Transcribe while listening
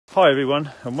Hi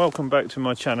everyone, and welcome back to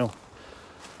my channel.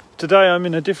 Today I'm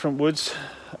in a different woods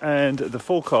and the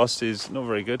forecast is not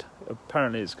very good.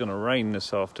 Apparently it's going to rain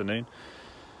this afternoon,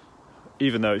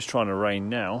 even though it's trying to rain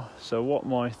now. So what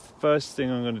my first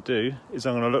thing I'm going to do is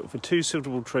I'm going to look for two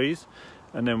suitable trees,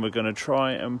 and then we're going to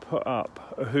try and put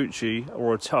up a hoochie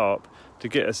or a tarp to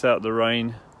get us out of the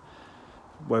rain,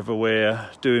 whether we're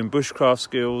doing bushcraft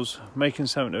skills, making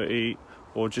something to eat,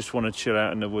 or just want to chill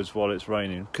out in the woods while it's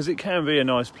raining, because it can be a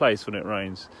nice place when it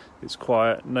rains. It's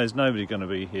quiet and there's nobody going to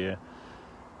be here,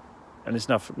 and it's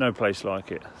no place like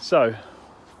it. So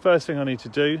first thing I need to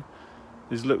do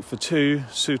is look for two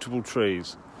suitable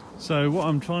trees. So what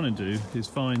I'm trying to do is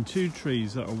find two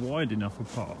trees that are wide enough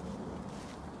apart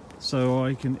so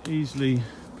I can easily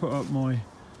put up my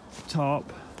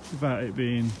tarp without it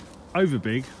being over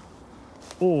big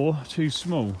or too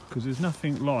small, because there's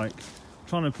nothing like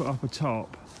trying to put up a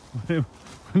tarp when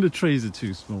the trees are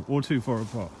too small or too far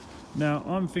apart. Now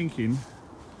I'm thinking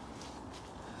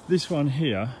this one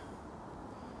here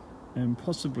and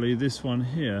possibly this one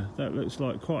here, that looks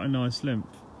like quite a nice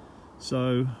length,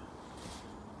 so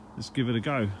let's give it a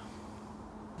go.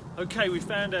 Okay, we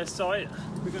found our site.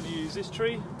 We're going to use this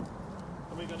tree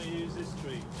and we're going to use this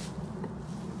tree.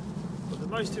 But the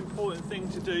most important thing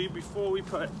to do before we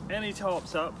put any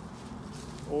tarps up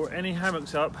or any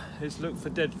hammocks up is look for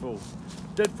deadfall.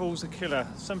 Deadfall's a killer.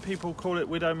 Some people call it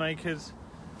widow makers,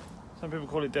 some people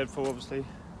call it deadfall. Obviously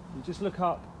you just look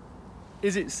up,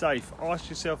 is it safe? Ask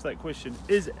yourself that question.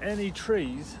 Is any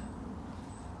trees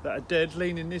that are dead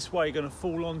leaning this way going to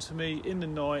fall onto me in the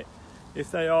night? If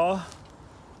they are,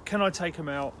 can I take them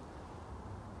out?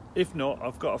 If not,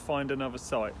 I've got to find another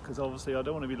site, because obviously I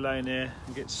don't want to be laying there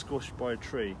and get squashed by a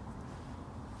tree.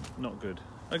 Not good.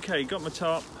 Okay, got my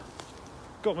tarp,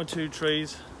 got my two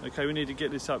trees. Okay, we need to get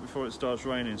this up before it starts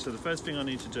raining. So the first thing I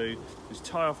need to do is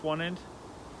tie off one end,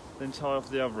 then tie off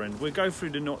the other end. We'll go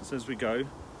through the knots as we go,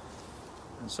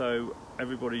 and so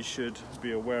everybody should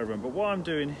be aware of them. But what I'm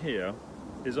doing here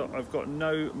is I've got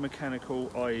no mechanical,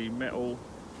 i.e. metal,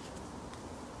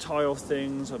 tie off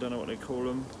things, I don't know what they call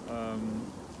them.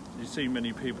 You see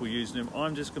many people using them.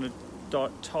 I'm just going to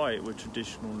tie it with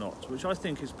traditional knots, which I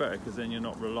think is better, because then you're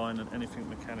not relying on anything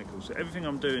mechanical. So everything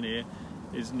I'm doing here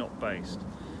is knot based,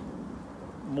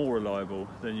 more reliable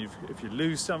than if you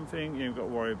lose something, you haven't got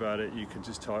to worry about it, you can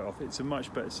just tie it off. It's a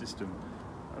much better system.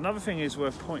 Another thing is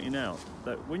worth pointing out,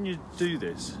 that when you do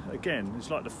this, again, it's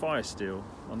like the fire steel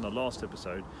on the last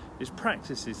episode, is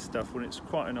practice this stuff when it's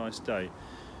quite a nice day.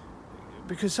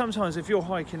 Because sometimes if you're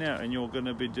hiking out and you're going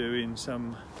to be doing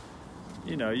some,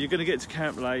 you're going to get to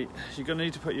camp late, you're going to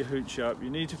need to put your hooch up, you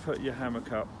need to put your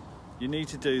hammock up, you need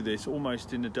to do this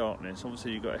almost in the darkness.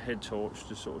 Obviously you've got a head torch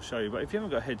to sort of show you, but if you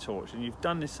haven't got a head torch and you've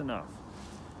done this enough,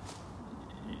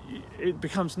 it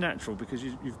becomes natural, because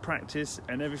you've practiced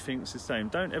and everything's the same.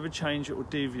 Don't ever change it or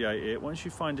deviate it. Once you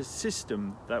find a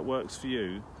system that works for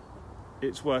you,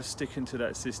 it's worth sticking to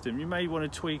that system. You may want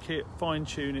to tweak it, fine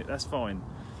tune it, that's fine.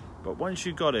 But once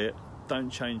you got it,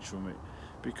 don't change from it.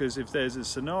 Because if there's a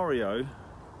scenario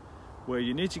where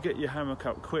you need to get your hammock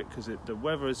up quick because the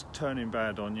weather is turning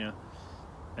bad on you,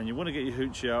 and you want to get your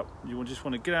hoochie up, you just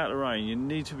want to get out of the rain, you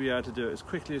need to be able to do it as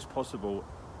quickly as possible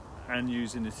and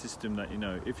using the system that you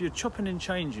know. If you're chopping and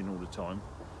changing all the time,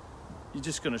 you're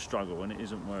just going to struggle and it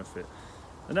isn't worth it.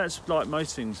 And that's like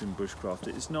most things in bushcraft.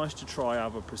 It's nice to try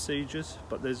other procedures,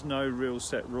 but there's no real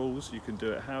set rules. You can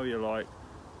do it how you like,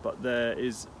 but there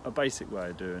is a basic way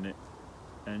of doing it,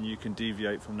 and you can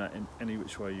deviate from that in any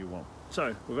which way you want.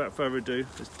 So without further ado,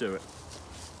 let's do it.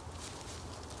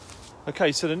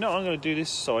 Okay, so the knot I'm going to do this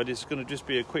side is going to just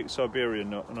be a quick Siberian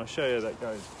knot, and I'll show you how that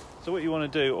goes. So what you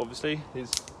want to do obviously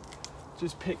is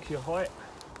just pick your height.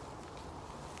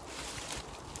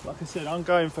 Like I said, I'm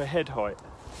going for head height.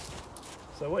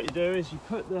 So what you do is you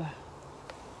put the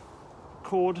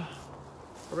cord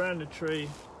around the tree,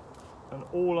 and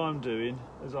all I'm doing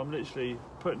is I'm literally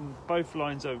putting both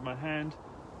lines over my hand.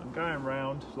 I'm going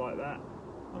round like that.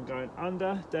 I'm going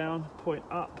under, down, point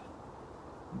up,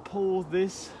 and pull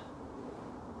this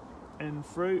end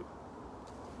through,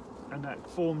 and that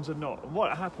forms a knot. And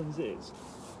what happens is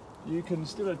you can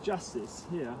still adjust this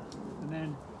here, and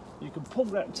then you can pull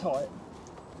that tight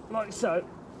like so,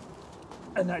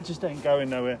 and that just ain't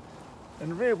going nowhere.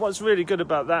 And what's really good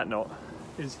about that knot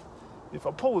is if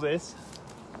I pull this,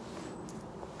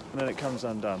 and then it comes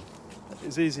undone.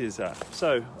 As easy as that.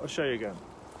 So I'll show you again.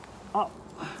 Up,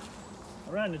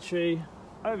 around the tree,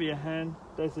 over your hand,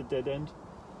 there's the dead end.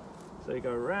 So you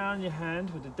go around your hand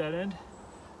with the dead end,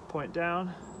 point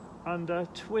down, under,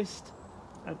 twist,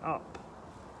 and up.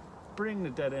 Bring the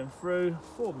dead end through,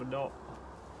 form a knot,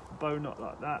 bow knot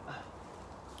like that.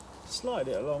 slide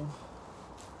it along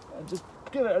and just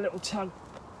give it a little tug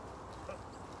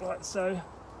like so,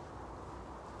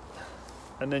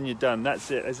 and then you're done.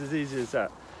 That's it. It's as easy as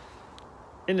that.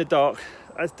 In the dark,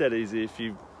 that's dead easy if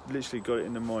you literally got it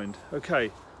in the mind.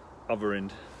 Okay, other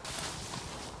end.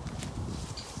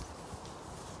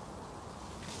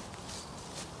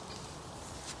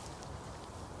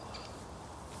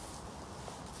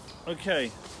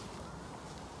 Okay,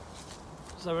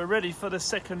 so we're ready for the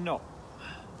second knot,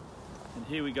 and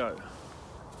here we go.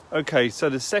 Okay, so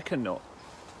the second knot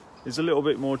is a little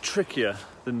bit more trickier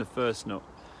than the first knot,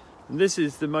 and this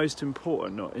is the most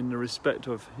important knot in the respect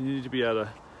of you need to be able to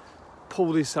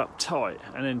pull this up tight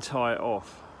and then tie it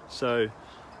off. So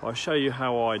I'll show you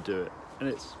how I do it,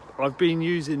 and I've been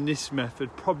using this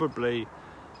method probably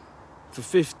for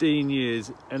 15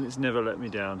 years and it's never let me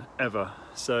down ever.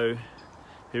 So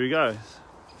here we go.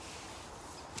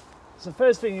 So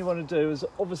first thing you want to do is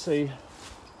obviously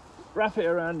wrap it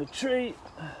around the tree,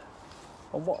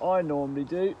 and what I normally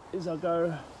do is I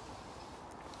go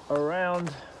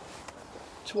around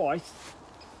twice.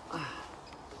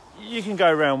 You can go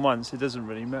around once, it doesn't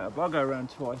really matter, but I'll go around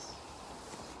twice.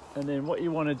 And then what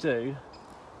you want to do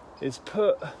is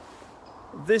put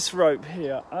this rope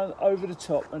here over the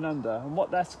top and under, and what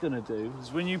that's going to do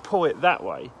is when you pull it that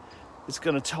way, it's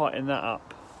going to tighten that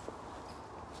up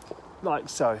like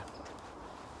so.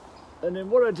 And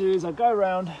then what I do is I go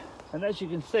around, and as you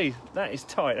can see, that is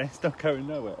tight, it's not going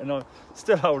nowhere, and I'm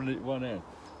still holding it one end.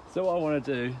 So what I want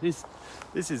to do, this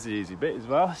is the easy bit as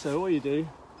well. So all you do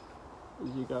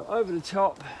is you go over the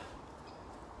top,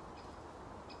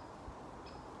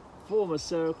 form a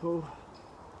circle.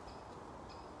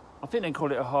 I think they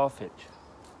call it a half hitch.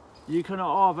 You can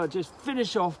either just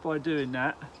finish off by doing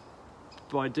that,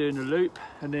 by doing a loop,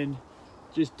 and then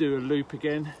just do a loop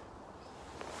again.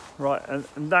 Right,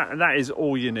 and that is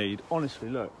all you need. Honestly,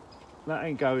 look, that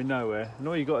ain't going nowhere. And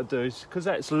all you got to do is, because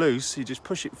that's loose, you just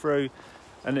push it through,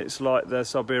 and it's like the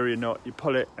Siberian knot. You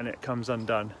pull it and it comes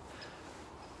undone.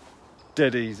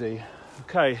 Dead easy.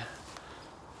 Okay,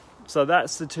 so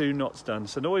that's the two knots done.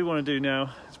 So all we want to do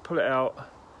now is pull it out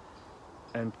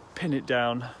and pin it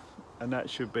down, and that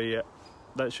should be it.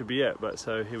 That should be it. But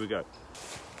so here we go.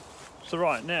 So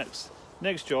right, next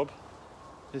job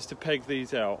is to peg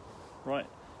these out. Right,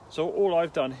 so all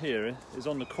I've done here is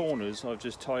on the corners I've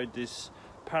just tied this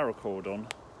paracord on,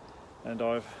 and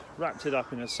I've wrapped it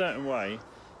up in a certain way,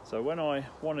 so when I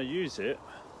want to use it,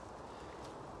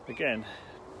 again,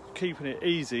 keeping it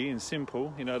easy and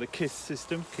simple, you know, the KISS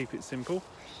system, keep it simple.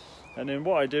 And then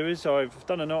what I do is I've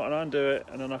done a knot and I undo it,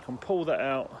 and then I can pull that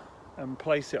out and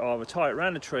place it, either tie it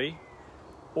around the tree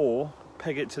or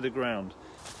peg it to the ground.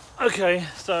 Okay,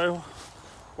 so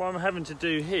what I'm having to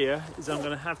do here is I'm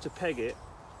going to have to peg it,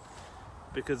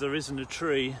 because there isn't a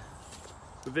tree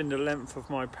within the length of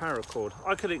my paracord.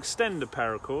 I could extend the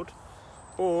paracord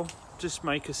or just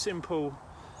make a simple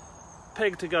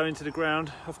peg to go into the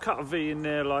ground. I've cut a V in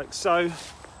there like so.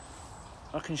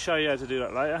 I can show you how to do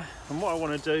that later. And what I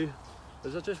want to do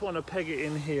is I just want to peg it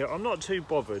in here. I'm not too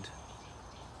bothered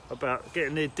about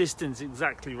getting the distance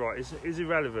exactly right. It's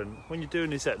irrelevant. When you're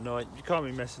doing this at night, you can't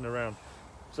be messing around.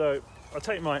 So I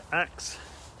take my axe,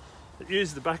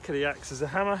 use the back of the axe as a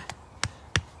hammer,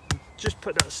 just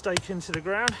put that stake into the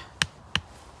ground,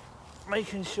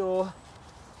 making sure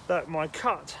that my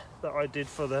cut that I did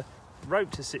for the rope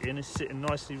to sit in is sitting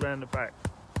nicely round the back.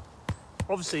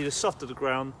 Obviously the softer the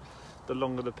ground, the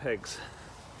longer the pegs.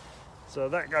 So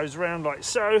that goes round like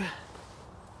so.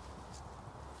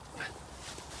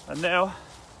 And now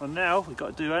we've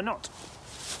got to do our knot.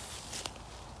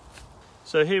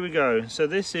 So here we go. So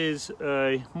this is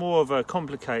more of a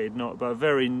complicated knot, but a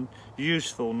very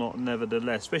useful knot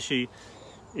nevertheless, especially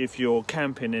if you're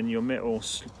camping and your metal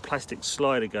plastic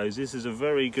slider goes. This is a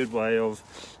very good way of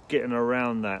getting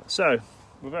around that. So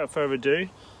without further ado,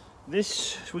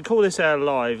 we call this our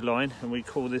live line, and we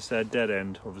call this our dead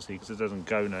end, obviously, because it doesn't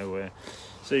go nowhere.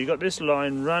 So you've got this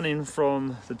line running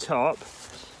from the tarp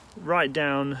right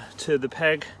down to the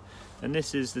peg, and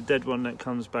this is the dead one that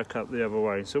comes back up the other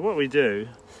way. So what we do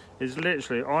is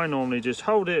literally, I normally just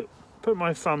hold it, put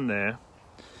my thumb there,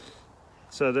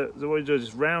 so that what we do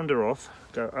is round her off,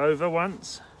 go over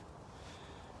once,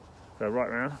 go right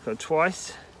round, go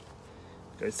twice,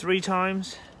 go 3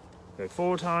 times, go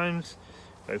 4 times,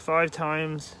 go 5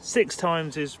 times, 6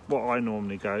 times is what I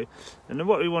normally go. And then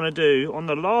what we want to do on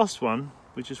the last one,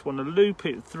 we just want to loop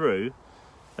it through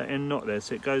that end knot there,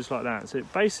 so it goes like that. So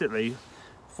it basically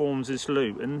forms this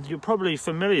loop, and you're probably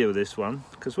familiar with this one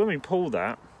because when we pull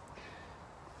that,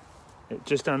 it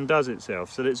just undoes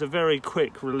itself. So it's a very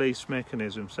quick release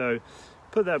mechanism. So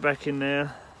put that back in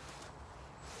there,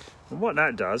 And what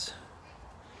that does,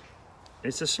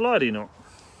 it's a slidey knot.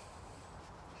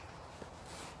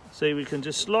 See, we can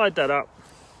just slide that up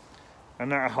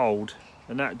and that'll hold,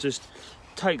 and that just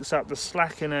takes up the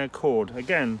slack in our cord.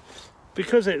 Again,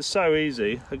 because it's so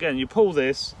easy, again, you pull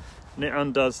this and it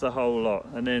undoes the whole lot,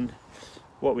 and then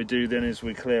what we do then is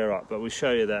we clear up, but we'll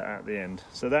show you that at the end.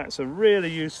 So that's a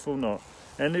really useful knot,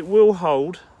 and it will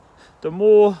hold. The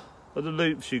more of the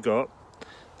loops you got,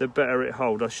 the better it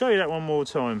holds. I'll show you that one more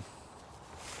time.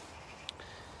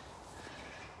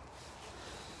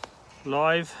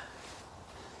 Live.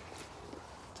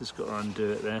 Just got to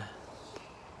undo it there.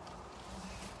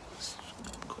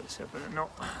 Quite separate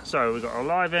knot. So we've got a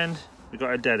live end, we've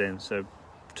got a dead end. So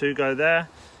two go there,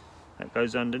 that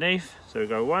goes underneath. So we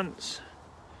go once,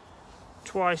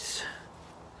 twice,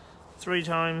 3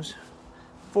 times,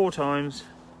 4 times,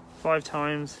 5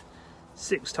 times,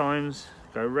 6 times,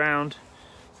 go round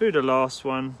through the last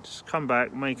one, just come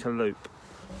back, make a loop.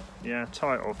 Yeah,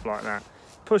 tie it off like that.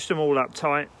 Push them all up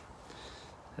tight,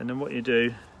 and then what you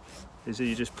do is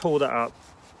you just pull that up,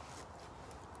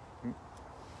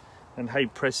 and hey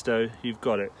presto, you've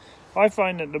got it. I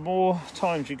find that the more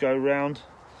times you go round,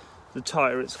 the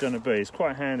tighter it's going to be. It's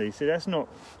quite handy. See, that's not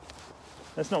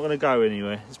going to go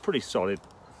anywhere. It's pretty solid.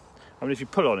 I mean, if you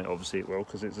pull on it, obviously it will,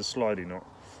 because it's a slidey knot.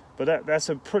 But that's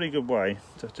a pretty good way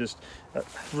to just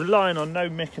relying on no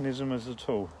mechanism as at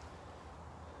all.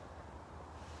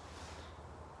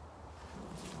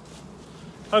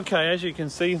 Okay, as you can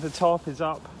see, the tarp is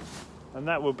up, and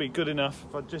that will be good enough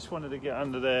if I just wanted to get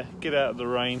under there, get out of the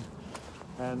rain,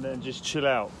 and then just chill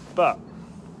out. But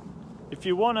if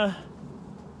you want to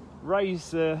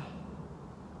raise the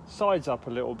sides up a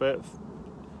little bit,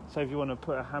 so if you want to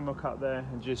put a hammock up there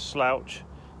and just slouch,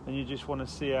 and you just want to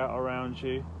see out around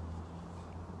you,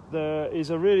 there is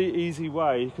a really easy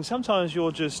way, because sometimes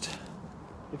you're just,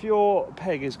 if your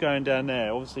peg is going down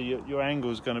there, obviously your angle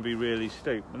is going to be really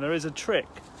steep, and there is a trick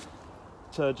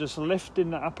to just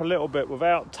lifting that up a little bit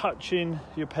without touching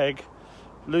your peg,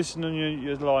 loosening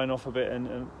your line off a bit,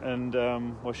 and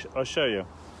I'll show you.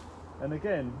 And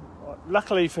again,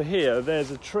 luckily for here,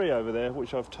 there's a tree over there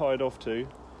which I've tied off to,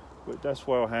 that's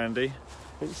well handy.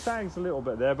 It sags a little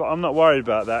bit there, but I'm not worried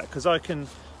about that, because I can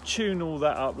tune all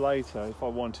that up later if I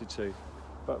wanted to.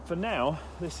 But for now,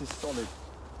 this is solid.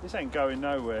 This ain't going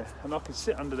nowhere, and I can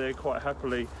sit under there quite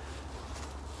happily,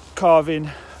 carving,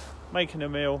 making a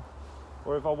meal,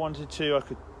 or if I wanted to, I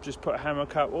could just put a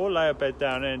hammock up or lay a bed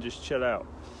down there and just chill out.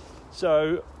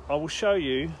 So I will show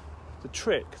you the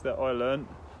trick that I learned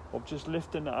of just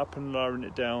lifting it up and lowering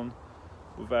it down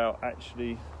without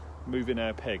actually moving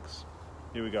our pegs.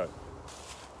 Here we go.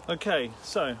 Okay,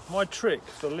 so my trick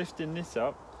for lifting this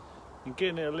up and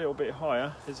getting it a little bit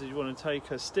higher is you want to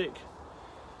take a stick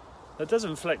that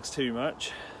doesn't flex too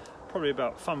much, probably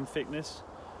about thumb thickness,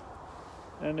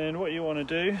 and then what you want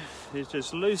to do is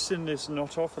just loosen this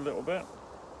knot off a little bit,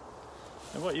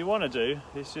 and what you want to do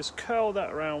is just curl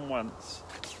that around once,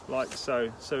 like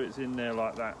so it's in there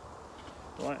like that,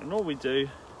 right? And all we do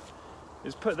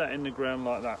is put that in the ground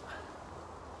like that.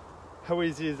 How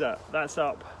easy is that? That's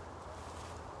up.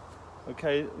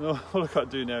 Okay, all I've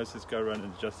got to do now is just go around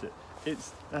and adjust it.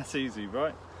 That's easy,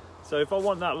 right? So if I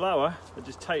want that lower, I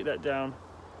just take that down,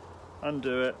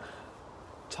 undo it,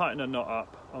 tighten the knot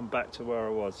up, I'm back to where I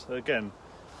was. So again,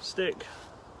 stick,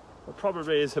 it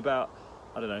probably is about,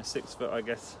 I don't know, 6 foot, I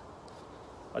guess.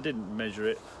 I didn't measure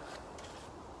it.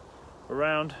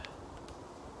 Around.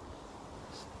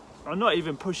 I'm not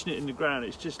even pushing it in the ground,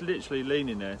 it's just literally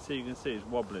leaning there, so you can see it's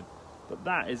wobbling. But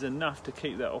that is enough to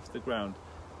keep that off the ground.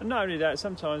 And not only that,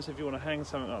 sometimes if you want to hang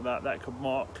something like that, that could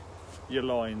mark your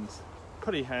lines.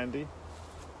 Pretty handy.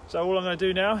 So all I'm going to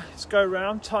do now is go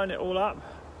around, tighten it all up.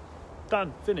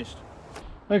 Done, finished.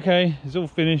 Okay, it's all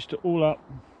finished, all up.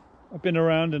 I've been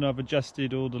around and I've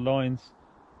adjusted all the lines.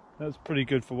 That's pretty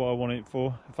good for what I want it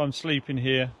for. If I'm sleeping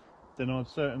here, then I'll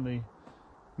certainly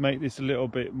make this a little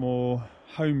bit more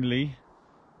homely.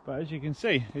 But as you can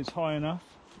see, it's high enough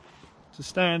to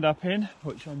stand up in,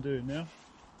 which I'm doing now,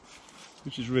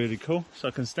 which is really cool. So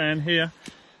I can stand here,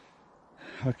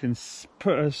 I can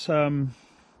put a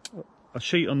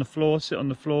sheet on the floor, sit on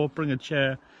the floor, bring a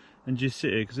chair and just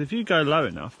sit here. Because if you go low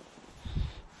enough,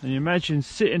 and you imagine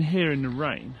sitting here in the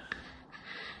rain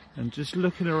and just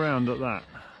looking around at that.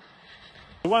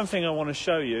 The one thing I want to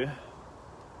show you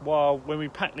when we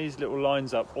pack these little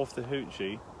lines up off the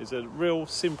hoochie is a real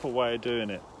simple way of doing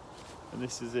it. And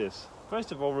this is this.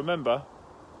 First of all, remember,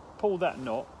 pull that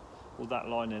knot, or that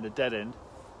line in, a dead end,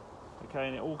 okay,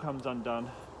 and it all comes undone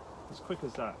as quick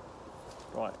as that.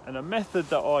 Right, and a method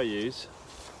that I use,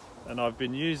 and I've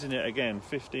been using it again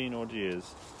 15 odd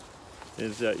years,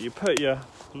 is that you put your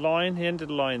line, the end of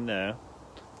the line there,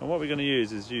 and what we're going to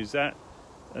use is use that,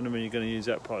 and then you're going to use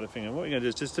that part of the finger. What you're going to do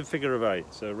is just a figure of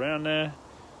 8. So round there,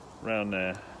 round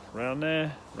there, round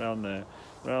there, round there,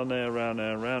 round there, round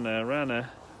there, round there, round there,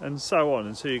 and so on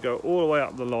until you go all the way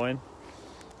up the line,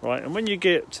 right? And when you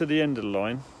get to the end of the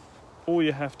line, all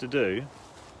you have to do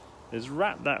is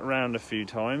wrap that round a few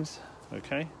times,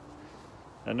 okay?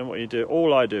 And then what you do,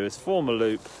 all I do is form a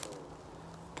loop,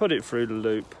 put it through the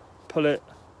loop, pull it,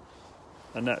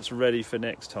 and that's ready for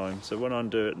next time. So when I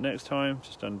undo it next time,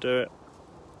 just undo it,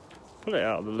 pull it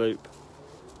out of the loop,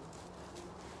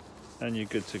 and you're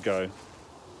good to go.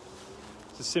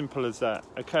 It's as simple as that.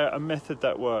 Okay, a method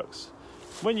that works.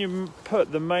 When you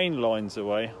put the main lines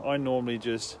away, I normally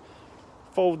just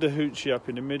fold the hoochie up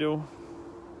in the middle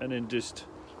and then just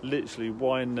literally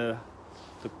wind the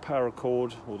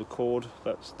paracord, or the cord,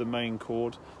 that's the main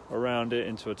cord, around it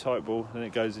into a tight ball, and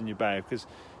it goes in your bag. Because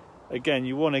again,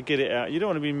 you want to get it out. You don't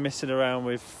want to be messing around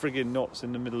with friggin' knots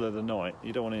in the middle of the night.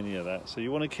 You don't want any of that. So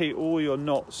you want to keep all your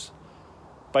knots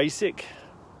basic.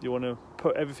 You want to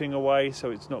put everything away so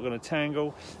it's not going to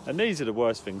tangle. And these are the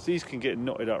worst things. These can get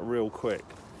knotted up real quick.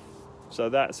 So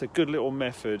that's a good little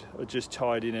method of just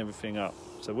tidying everything up.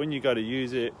 So when you go to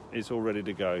use it, it's all ready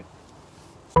to go.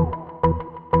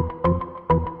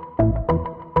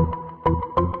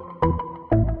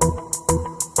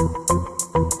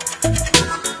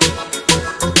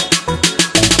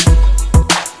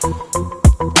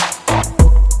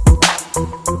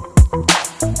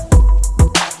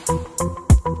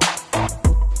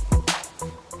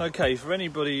 Okay, for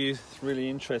anybody who's really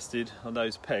interested on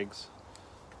those pegs,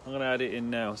 I'm going to add it in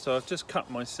now. So I've just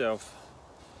cut myself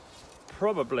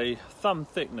probably thumb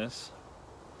thickness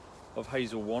of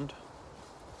hazel wand.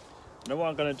 Now what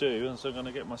I'm going to do is I'm going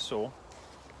to get my saw.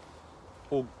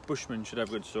 All bushmen should have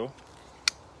a good saw.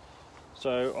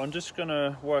 So I'm just going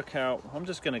to work out, I'm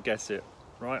just going to guess it,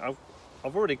 right?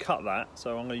 I've already cut that,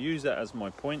 so I'm going to use that as my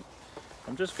point.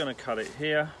 I'm just going to cut it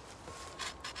here.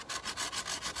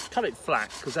 Cut it flat,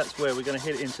 because that's where we're going to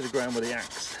hit it into the ground with the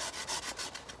axe.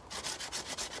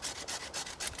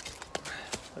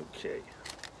 Okay.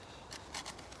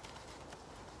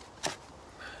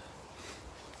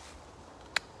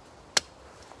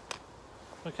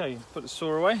 Okay, put the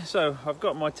saw away. So I've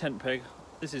got my tent peg.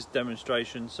 This is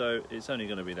demonstration, so it's only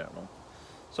going to be that long.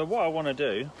 So what I want to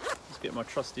do is get my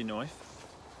trusty knife.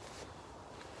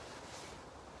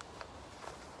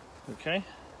 Okay.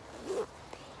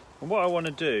 And what I want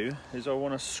to do is I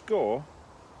want to score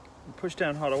and push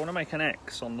down hard. I want to make an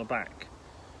X on the back.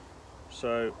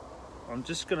 So I'm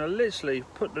just going to literally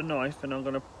put the knife and I'm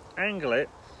going to angle it.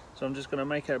 So I'm just going to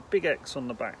make a big X on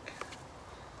the back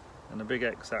and a big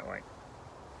X that way.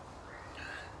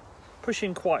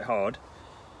 Pushing quite hard.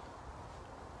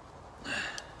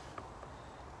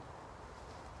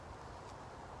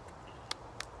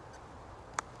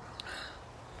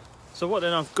 So what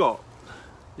then I've got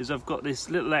is I've got this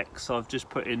little X I've just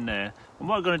put in there, and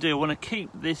what I'm going to do, I want to keep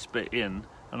this bit in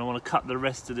and I want to cut the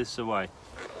rest of this away.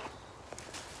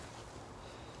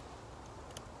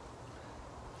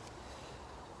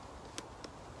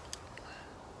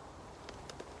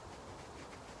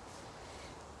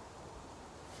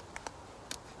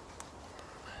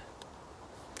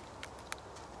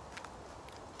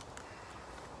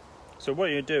 So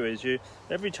what you do is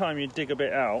every time you dig a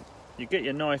bit out, you get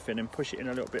your knife in and push it in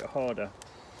a little bit harder.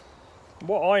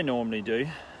 What I normally do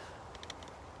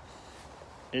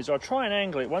is I try and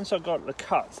angle it, once I've got the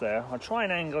cuts there, I try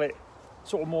and angle it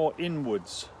sort of more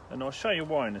inwards, and I'll show you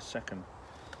why in a second.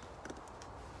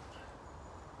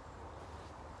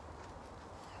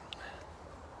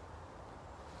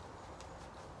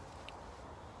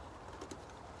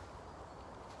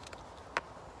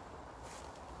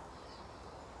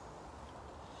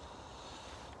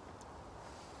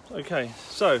 Okay,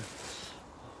 so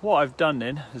what I've done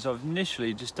then is I've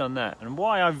initially just done that, and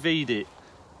why I V'd it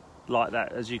like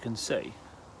that, as you can see,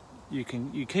 you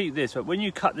keep this, but when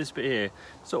you cut this bit here,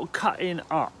 sort of cut in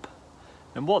up,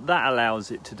 and what that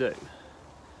allows it to do,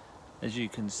 as you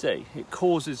can see, it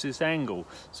causes this angle.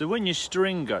 So when your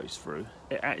string goes through,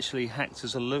 it actually acts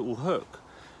as a little hook,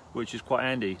 which is quite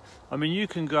handy. I mean, you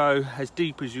can go as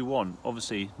deep as you want,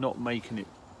 obviously not making it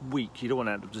weak. You don't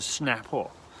want it to snap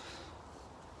off.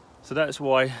 So that's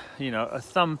why, you know, a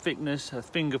thumb thickness, a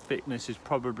finger thickness is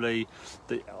probably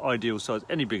the ideal size.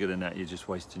 Any bigger than that, you're just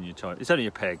wasting your time. It's only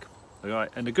a peg, all right?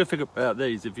 And the good thing about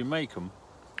these, if you make them,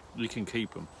 you can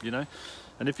keep them, you know?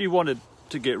 And if you wanted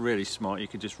to get really smart, you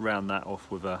could just round that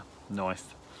off with a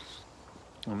knife,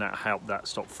 and that help that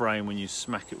stop fraying when you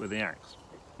smack it with the axe.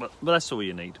 But that's all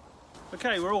you need.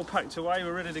 Okay, we're all packed away,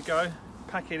 we're ready to go.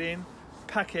 Pack it in.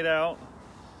 pack it out,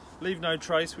 leave no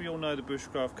trace. We all know the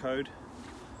bushcraft code.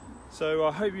 So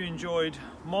I hope you enjoyed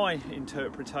my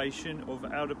interpretation of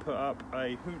how to put up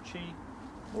a hoochie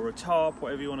or a tarp,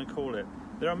 whatever you want to call it.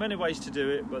 There are many ways to do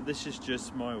it, but this is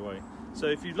just my way. So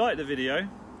if you liked the video,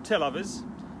 tell others.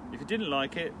 If you didn't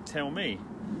like it, tell me.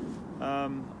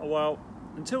 Well,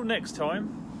 until next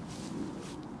time,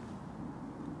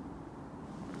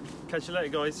 catch you later,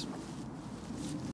 guys.